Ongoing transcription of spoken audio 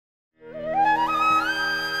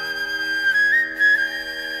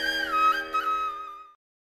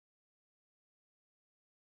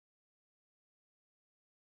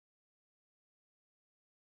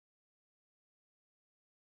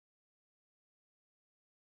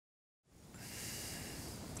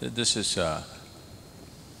This is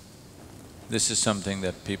something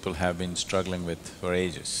that people have been struggling with for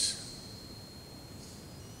ages,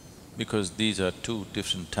 because these are two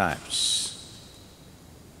different types.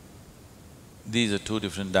 These are two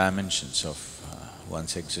different dimensions of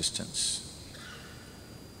one's existence.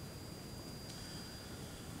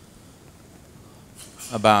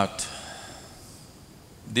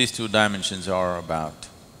 These two dimensions are about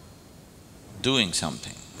doing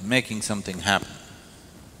something, making something happen,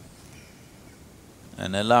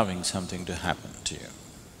 and allowing something to happen to you.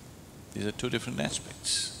 These are two different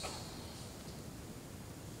aspects.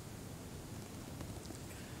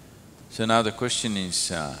 So now the question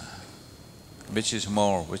is, which is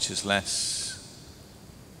more, which is less?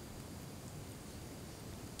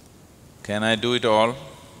 Can I do it all?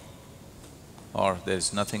 Or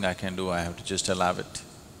there's nothing I can do, I have to just allow it?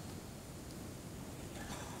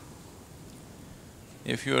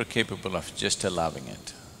 If you are capable of just allowing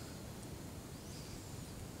it,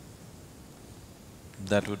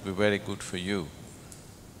 that would be very good for you.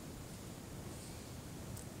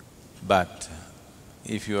 But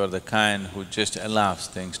if you are the kind who just allows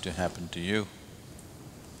things to happen to you,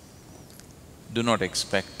 do not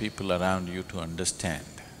expect people around you to understand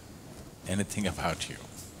anything about you,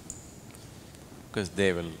 because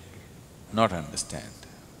they will not understand.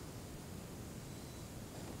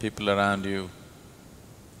 People around you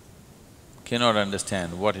cannot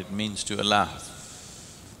understand what it means to allow.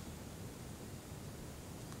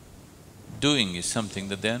 Doing is something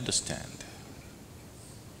that they understand,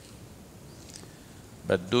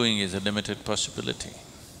 but doing is a limited possibility,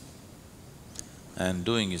 and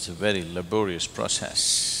doing is a very laborious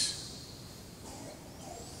process.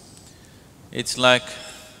 It's like,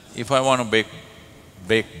 if I want to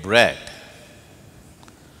bake bread,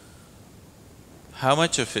 how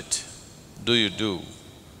much of it do you do?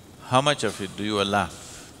 How much of it do you allow?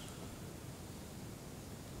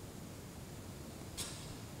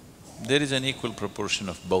 There is an equal proportion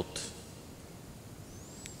of both.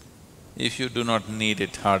 If you do not knead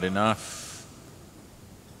it hard enough,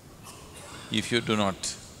 if you do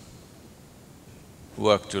not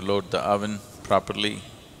work to load the oven properly,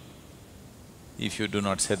 if you do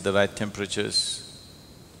not set the right temperatures,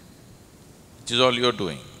 which is all you're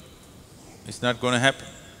doing, it's not going to happen.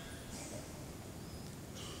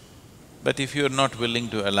 But if you're not willing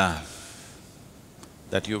to allow,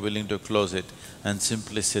 that you're willing to close it and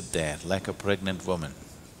simply sit there like a pregnant woman.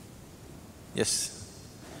 Yes,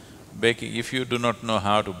 baking, if you do not know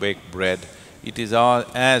how to bake bread, it is all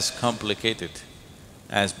as complicated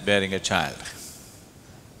as bearing a child.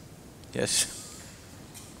 Yes.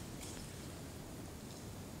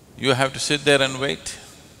 You have to sit there and wait.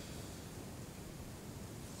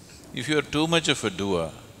 If you're too much of a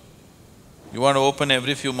doer, you want to open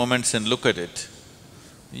every few moments and look at it,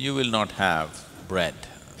 you will not have bread,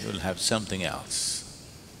 you will have something else.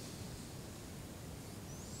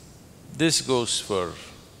 This goes for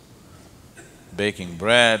baking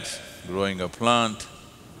bread, growing a plant,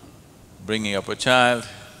 bringing up a child,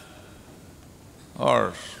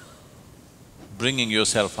 or bringing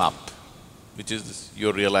yourself up, which is,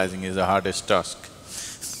 you're realizing is the hardest task.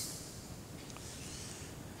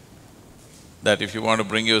 That if you want to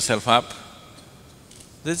bring yourself up,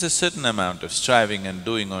 there's a certain amount of striving and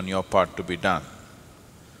doing on your part to be done.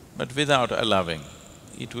 But without allowing,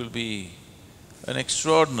 it will be an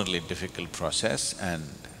extraordinarily difficult process and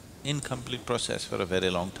incomplete process for a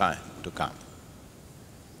very long time to come.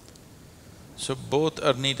 So both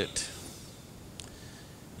are needed.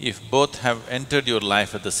 If both have entered your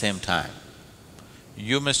life at the same time,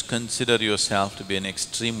 you must consider yourself to be an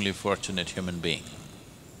extremely fortunate human being,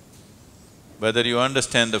 whether you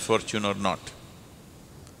understand the fortune or not.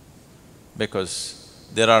 Because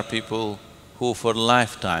there are people who for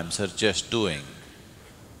lifetimes are just doing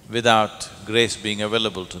without grace being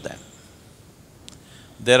available to them.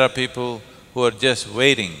 There are people who are just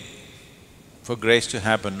waiting for grace to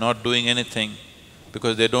happen, not doing anything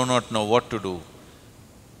because they do not know what to do,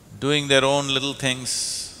 doing their own little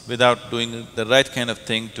things without doing the right kind of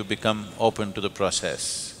thing to become open to the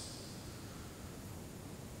process.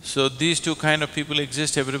 So these two kind of people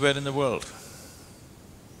exist everywhere in the world.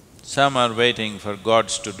 Some are waiting for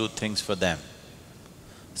gods to do things for them.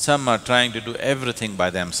 Some are trying to do everything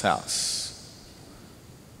by themselves.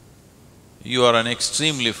 You are an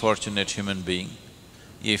extremely fortunate human being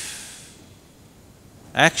if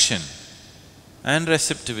action and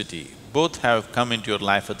receptivity both have come into your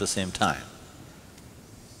life at the same time.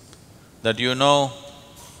 That you know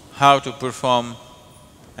how to perform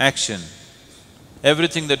action,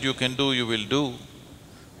 everything that you can do, you will do,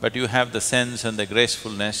 but you have the sense and the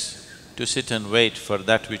gracefulness to sit and wait for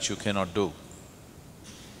that which you cannot do.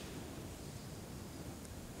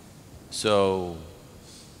 So,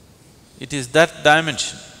 it is that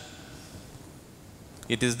dimension,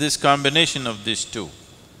 it is this combination of these two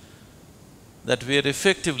that we are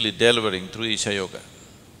effectively delivering through Isha Yoga.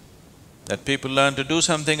 That people learn to do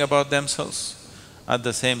something about themselves, at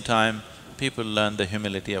the same time, people learn the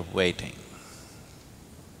humility of waiting,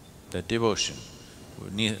 the devotion.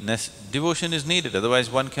 Devotion is needed,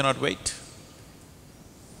 otherwise one cannot wait.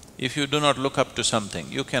 If you do not look up to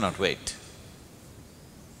something, you cannot wait.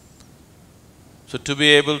 So to be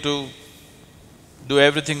able to do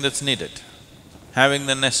everything that's needed, having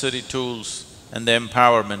the necessary tools and the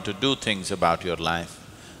empowerment to do things about your life,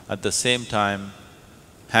 at the same time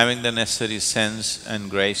having the necessary sense and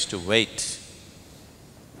grace to wait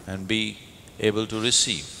and be able to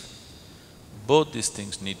receive, both these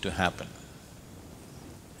things need to happen.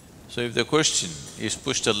 So if the question is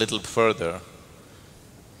pushed a little further,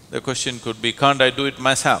 the question could be, can't I do it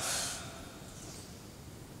myself?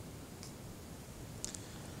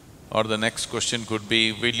 Or the next question could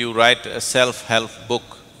be, will you write a self-help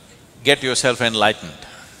book, get yourself enlightened?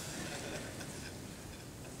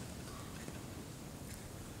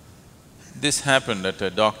 This happened at a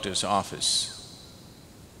doctor's office.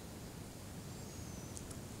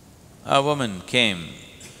 A woman came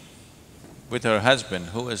with her husband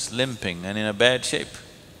who was limping and in a bad shape.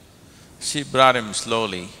 She brought him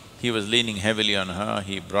slowly, he was leaning heavily on her,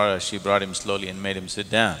 she brought him slowly and made him sit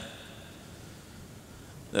down.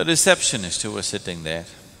 The receptionist who was sitting there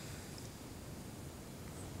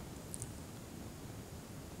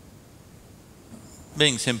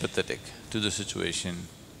being sympathetic to the situation,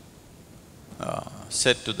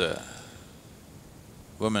 said to the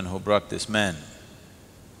woman who brought this man,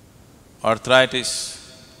 arthritis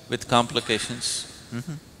with complications?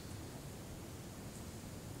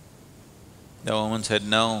 The woman said,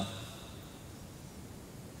 no.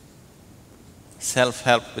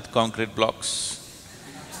 Self-help with concrete blocks.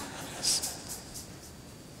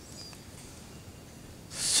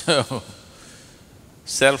 So,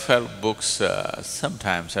 self-help books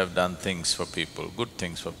sometimes have done things for people, good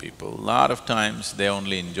things for people. A lot of times they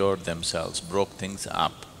only injured themselves, broke things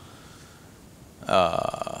up,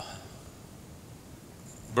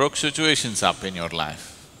 broke situations up in your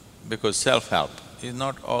life, because self-help is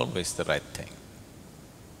not always the right thing.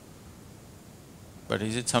 But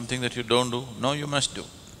is it something that you don't do? No, you must do.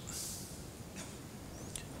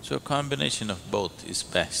 So a combination of both is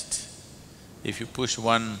best. If you push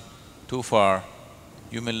one too far,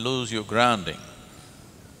 you may lose your grounding.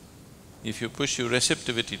 If you push your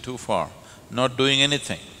receptivity too far, not doing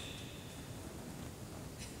anything,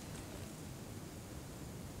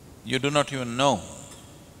 you do not even know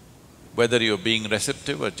whether you're being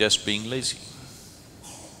receptive or just being lazy.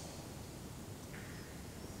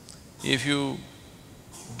 If you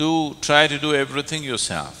try to do everything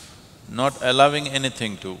yourself, not allowing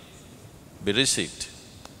anything to be received,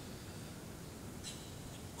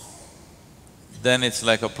 then it's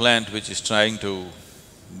like a plant which is trying to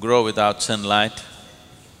grow without sunlight.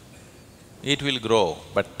 It will grow,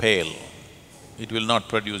 but pale. It will not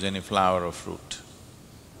produce any flower or fruit.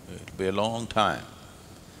 It'll be a long time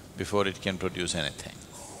before it can produce anything.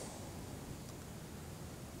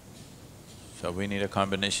 So we need a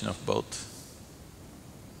combination of both.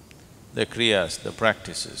 The kriyas, the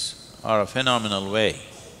practices are a phenomenal way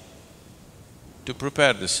to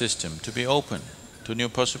prepare the system to be open to new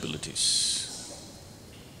possibilities.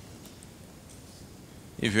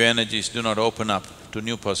 If your energies do not open up to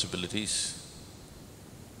new possibilities,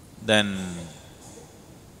 then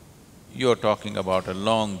you're talking about a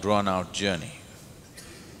long drawn-out journey.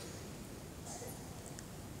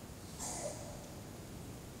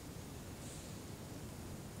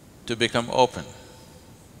 To become open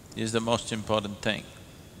is the most important thing.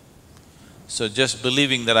 So just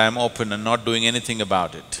believing that I'm open and not doing anything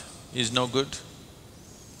about it is no good.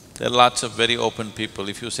 There are lots of very open people,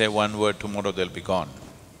 if you say one word, tomorrow they'll be gone.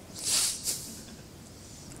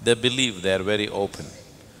 They believe they're very open.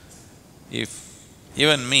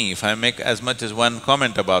 Even me, if I make as much as one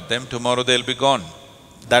comment about them, tomorrow they'll be gone.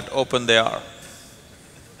 That open they are.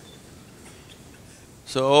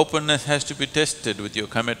 So openness has to be tested with your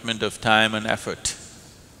commitment of time and effort.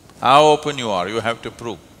 How open you are, you have to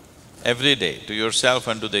prove every day to yourself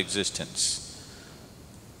and to the existence.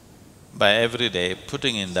 By every day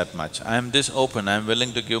putting in that much, I'm this open, I'm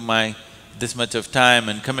willing to give my this much of time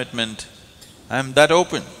and commitment, I'm that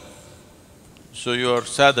open. So your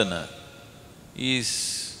sadhana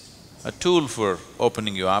is a tool for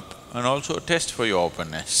opening you up and also a test for your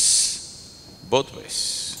openness, both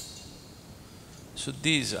ways. So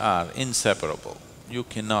these are inseparable, you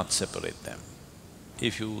cannot separate them.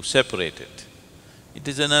 If you separate it, it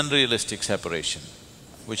is an unrealistic separation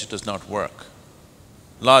which does not work,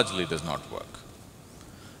 largely does not work.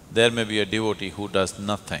 There may be a devotee who does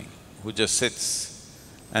nothing, who just sits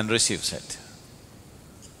and receives it.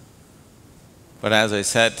 But as I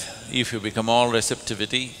said, if you become all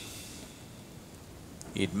receptivity,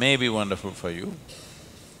 it may be wonderful for you,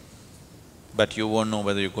 but you won't know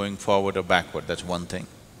whether you're going forward or backward, that's one thing.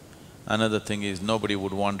 Another thing is nobody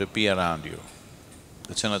would want to be around you,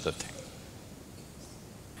 that's another thing.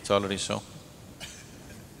 It's already so.